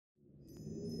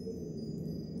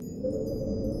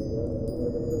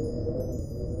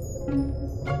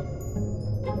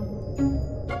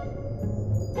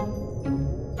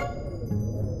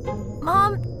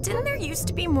used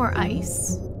to be more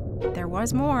ice? There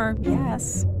was more,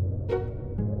 yes. You've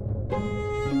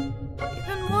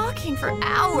been walking for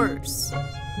hours.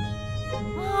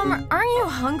 Mom, aren't you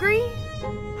hungry?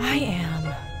 I am.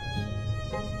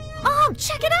 Mom,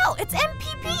 check it out! It's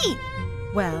NPPy!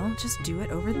 Well, just do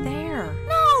it over there.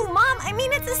 No, Mom, I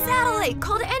mean it's a satellite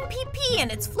called NPPy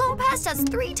and it's flown past us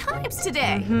 3 times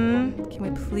today. Can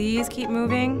we please keep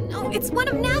moving? No, it's one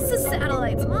of NASA's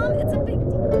satellites, Mom. It's a big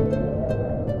deal.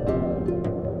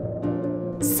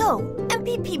 So,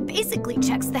 NPPy basically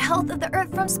checks the health of the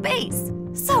Earth from space.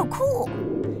 So cool!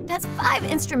 It has 5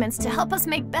 instruments to help us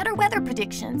make better weather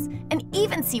predictions and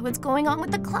even see what's going on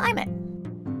with the climate.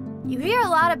 You hear a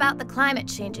lot about the climate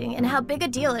changing and how big a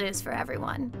deal it is for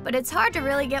everyone, but it's hard to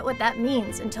really get what that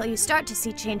means until you start to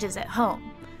see changes at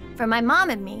home. For my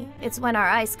mom and me, it's when our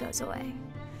ice goes away.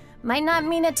 Might not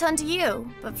mean a ton to you,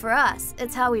 but for us,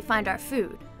 it's how we find our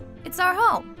food. It's our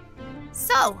home.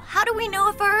 So, how do we know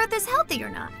if our Earth is healthy or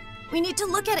not? We need to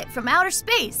look at it from outer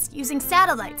space using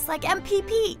satellites like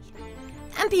NPPy.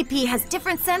 NPPy has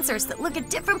different sensors that look at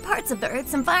different parts of the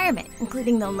Earth's environment,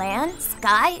 including the land,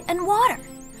 sky, and water.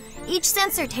 Each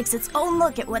sensor takes its own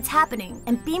look at what's happening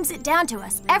and beams it down to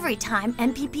us every time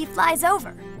NPPy flies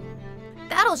over.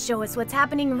 That'll show us what's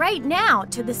happening right now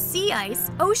to the sea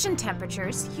ice, ocean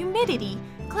temperatures, humidity,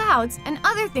 clouds, and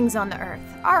other things on the Earth,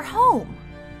 our home.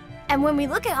 And when we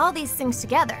look at all these things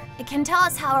together, it can tell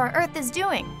us how our Earth is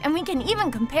doing, and we can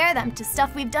even compare them to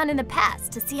stuff we've done in the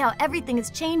past to see how everything is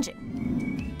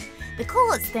changing. The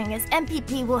coolest thing is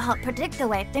NPPy will help predict the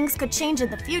way things could change in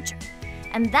the future.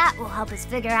 And that will help us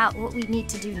figure out what we need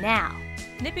to do now.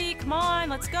 Nippy, come on,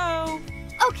 let's go.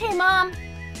 Okay, Mom.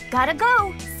 Gotta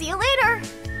go. See you later.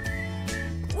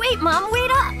 Wait, Mom,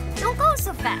 wait up. Don't go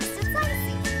so fast. It's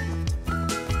icy.